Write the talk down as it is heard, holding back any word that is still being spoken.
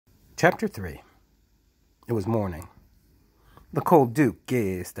Chapter 3. It was morning. The cold Duke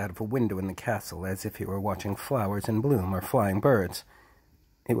gazed out of a window in the castle as if he were watching flowers in bloom or flying birds.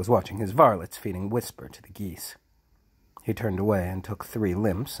 He was watching his varlets feeding whisper to the geese. He turned away and took 3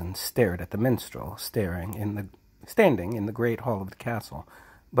 limps and stared at the minstrel, standing in the great hall of the castle,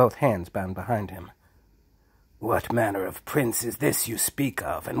 both hands bound behind him. "What manner of prince is this you speak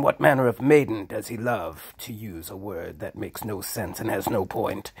of, and what manner of maiden does he love, to use a word that makes no sense and has no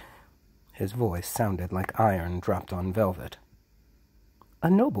point?" His voice sounded like iron dropped on velvet. "A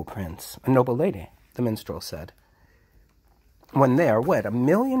noble prince, a noble lady," the minstrel said. "When they are wed,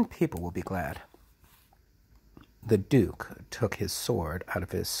 1,000,000 people will be glad." The Duke took his sword out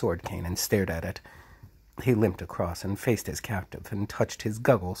of his sword cane and stared at it. He limped across and faced his captive, and touched his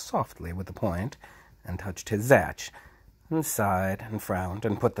guggle softly with the point, and touched his zatch, and sighed and frowned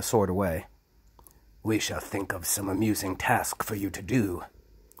and put the sword away. "We shall think of some amusing task for you to do,"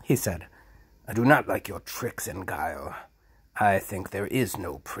 he said. "I do not like your tricks and guile. I think there is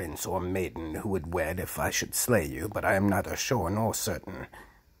no prince or maiden who would wed if I should slay you, but I am neither sure nor certain."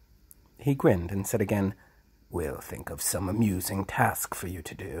 He grinned and said again, "We'll think of some amusing task for you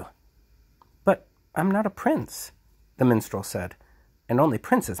to do." "But I'm not a prince," the minstrel said, "and only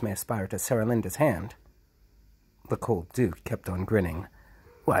princes may aspire to Saralinda's hand." The cold Duke kept on grinning.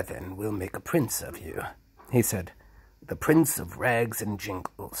 "Why, then, we'll make a prince of you," he said. "The Prince of Rags and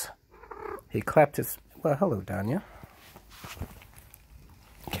Jingles." He clapped his... Well, hello, Danya.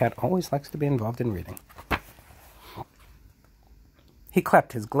 Cat always likes to be involved in reading. He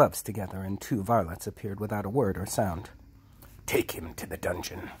clapped his gloves together, and 2 varlets appeared without a word or sound. "Take him to the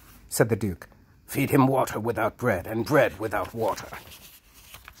dungeon," said the Duke. "Feed him water without bread, and bread without water."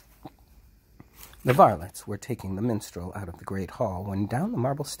 The varlets were taking the minstrel out of the great hall when down the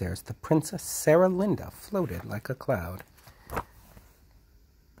marble stairs the Princess Saralinda floated like a cloud.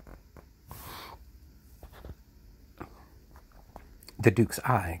 The Duke's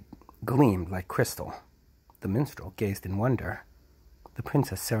eye gleamed like crystal. The minstrel gazed in wonder. The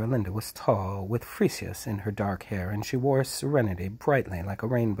Princess Saralinda was tall, with freesias in her dark hair, and she wore serenity brightly like a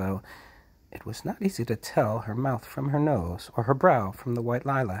rainbow. It was not easy to tell her mouth from her nose, or her brow from the white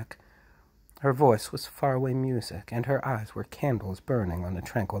lilac. Her voice was faraway music, and her eyes were candles burning on a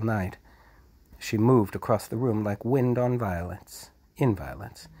tranquil night. She moved across the room like wind on violets, and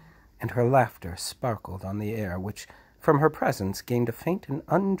her laughter sparkled on the air, which, from her presence, gained a faint and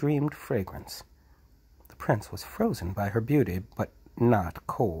undreamed fragrance. The prince was frozen by her beauty, but not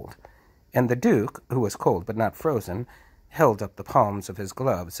cold, and the Duke, who was cold but not frozen, held up the palms of his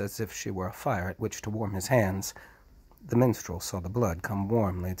gloves as if she were a fire at which to warm his hands. The minstrel saw the blood come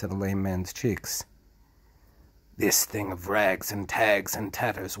warmly to the lame man's cheeks. "This thing of rags and tags and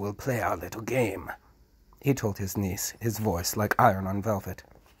tatters will play our little game," he told his niece, his voice like iron on velvet.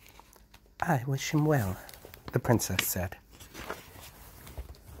 "I wish him well," the princess said.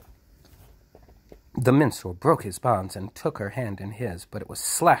 The minstrel broke his bonds and took her hand in his, but it was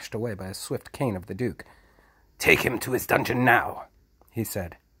slashed away by a swift cane of the Duke. "Take him to his dungeon now," he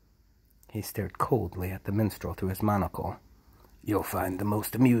said. He stared coldly at the minstrel through his monocle. "You'll find the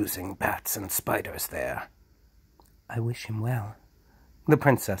most amusing bats and spiders there." "I wish him well," the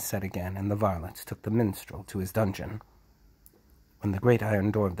princess said again, and the varlets took the minstrel to his dungeon. When the great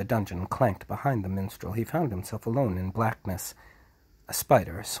iron door of the dungeon clanked behind the minstrel, he found himself alone in blackness. A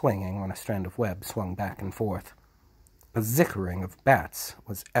spider, swinging on a strand of web, swung back and forth. A zickering of bats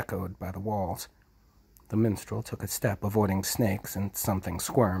was echoed by the walls. The minstrel took a step, avoiding snakes, and something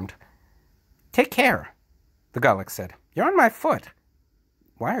squirmed. "Take care," the Gallic said. "You're on my foot."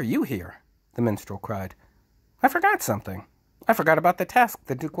 "Why are you here?" the minstrel cried. "I forgot something. I forgot about the task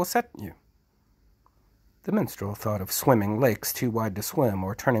the Duke will set you." The minstrel thought of swimming lakes too wide to swim,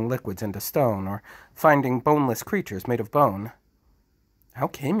 or turning liquids into stone, or finding boneless creatures made of bone. "How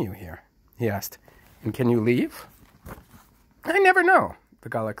came you here?" he asked. "And can you leave?" "I never know," the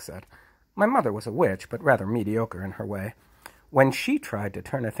Gallic said. "My mother was a witch, but rather mediocre in her way. When she tried to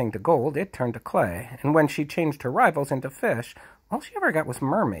turn a thing to gold, it turned to clay, and when she changed her rivals into fish, all she ever got was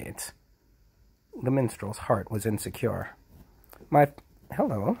mermaids." The minstrel's heart was insecure.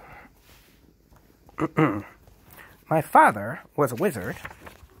 Hello. "My father was a wizard,"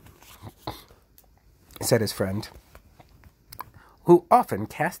 said his friend, "who often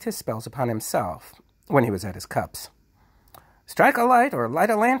cast his spells upon himself when he was at his cups. Strike a light or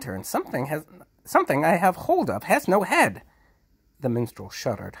light a lantern. Something I have hold of has no head." The minstrel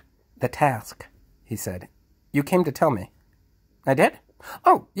shuddered. "The task," he said. "You came to tell me." "I did?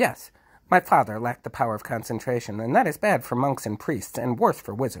 Oh, yes. My father lacked the power of concentration, and that is bad for monks and priests, and worse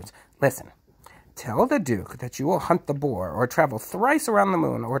for wizards. Listen. Tell the Duke that you will hunt the boar, or travel thrice around the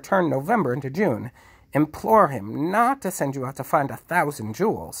moon, or turn November into June. Implore him not to send you out to find 1,000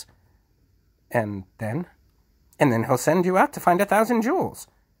 jewels. And then? And then he'll send you out to find 1,000 jewels.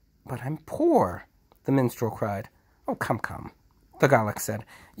 But I'm poor, the minstrel cried. Oh, come, come, the Gallic said.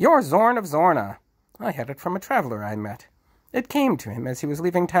 You're Zorn of Zorna. I had it from a traveler I met. It came to him as he was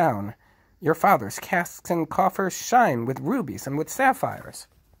leaving town. Your father's casks and coffers shine with rubies and with sapphires.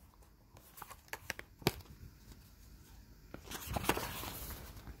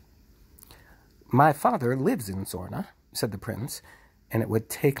 My father lives in Zorna, said the prince, and it would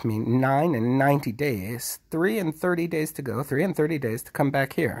take me 99 days, 33 days to go, 33 days to come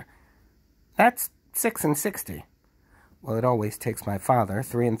back here. That's 66. Well, it always takes my father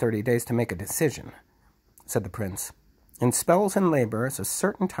 33 days to make a decision, said the prince. In spells and labors, a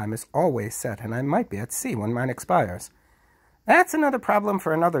certain time is always set, and I might be at sea when mine expires. That's another problem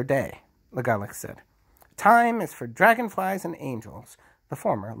for another day, the Gallic said. Time is for dragonflies and angels. The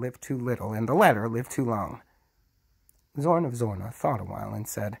former live too little, and the latter live too long. Zorn of Zorna thought a while and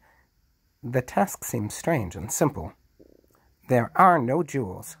said, The task seems strange and simple. There are no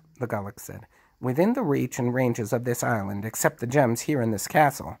jewels, the Gallic said, within the reach and ranges of this island, except the gems here in this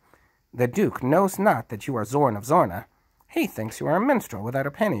castle. The Duke knows not that you are Zorn of Zorna. He thinks you are a minstrel without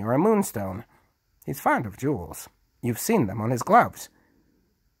a penny or a moonstone. He's fond of jewels. You've seen them on his gloves.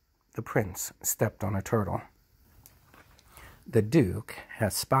 The prince stepped on a turtle. The Duke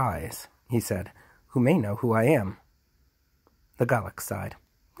has spies, he said, who may know who I am. The Gallic sighed.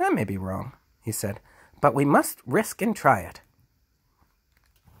 I may be wrong, he said, but we must risk and try it.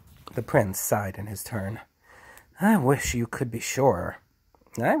 The prince sighed in his turn. I wish you could be sure.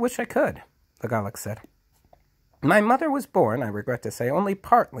 I wish I could, the Gallic said. My mother was born, I regret to say, only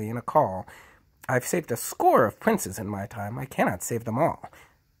partly in a call. I've saved a score of princes in my time. I cannot save them all.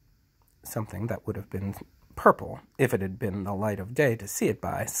 Something that would have been purple, if it had been the light of day to see it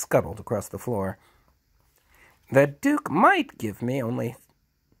by, scuttled across the floor. The Duke might give me only...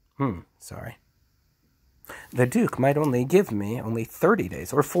 The Duke might only give me only 30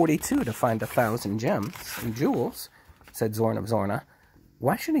 days, or 42, to find 1,000 gems and jewels, said Zorn of Zorna.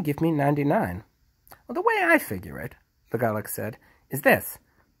 Why should he give me 99? Well, the way I figure it, the Gallic said, is this.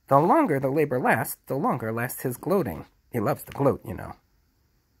 The longer the labor lasts, the longer lasts his gloating. He loves to gloat, you know.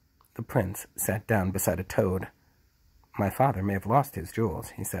 The prince sat down beside a toad. My father may have lost his jewels,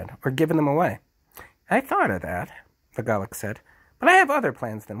 he said, or given them away. I thought of that, the Gallic said, but I have other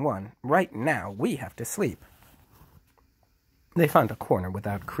plans than one. Right now, we have to sleep. They found a corner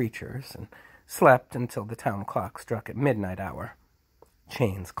without creatures and slept until the town clock struck at midnight hour.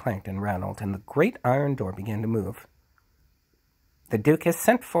 Chains clanked and rattled, and the great iron door began to move. The Duke has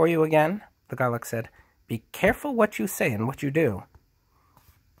sent for you again, the Gallic said. Be careful what you say and what you do.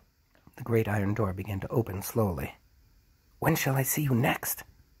 The great iron door began to open slowly. When shall I see you next?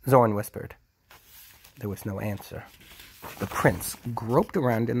 Zorn whispered. There was no answer. The prince groped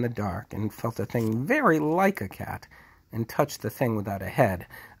around in the dark and felt a thing very like a cat, and touched the thing without a head,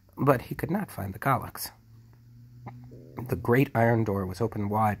 but he could not find the Gallics. The great iron door was open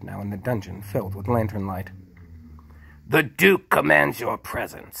wide now, and the dungeon filled with lantern light. The Duke commands your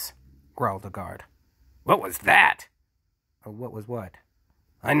presence, growled a guard. What was that? What was what?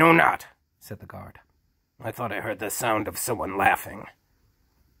 I know not, said the guard. I thought I heard the sound of someone laughing.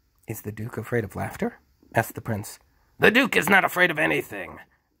 Is the Duke afraid of laughter? Asked the prince. The Duke is not afraid of anything.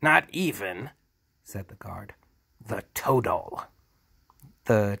 Not even, said the guard, the toadle.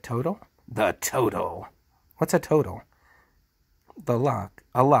 The toadle? The toadle. What's a toadle?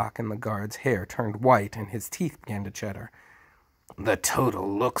 A lock in the guard's hair turned white, and his teeth began to chatter. The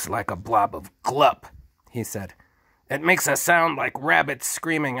toadle looks like a blob of glup, he said. It makes a sound like rabbits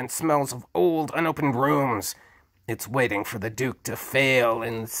screaming and smells of old, unopened rooms. It's waiting for the Duke to fail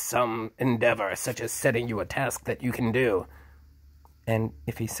in some endeavor, such as setting you a task that you can do. And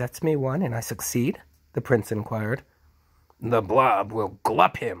if he sets me one and I succeed? The prince inquired. The blob will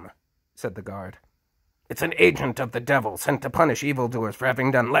glup him, said the guard. It's an agent of the devil sent to punish evildoers for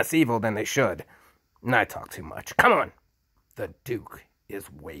having done less evil than they should. I talk too much. Come on. The Duke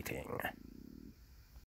is waiting.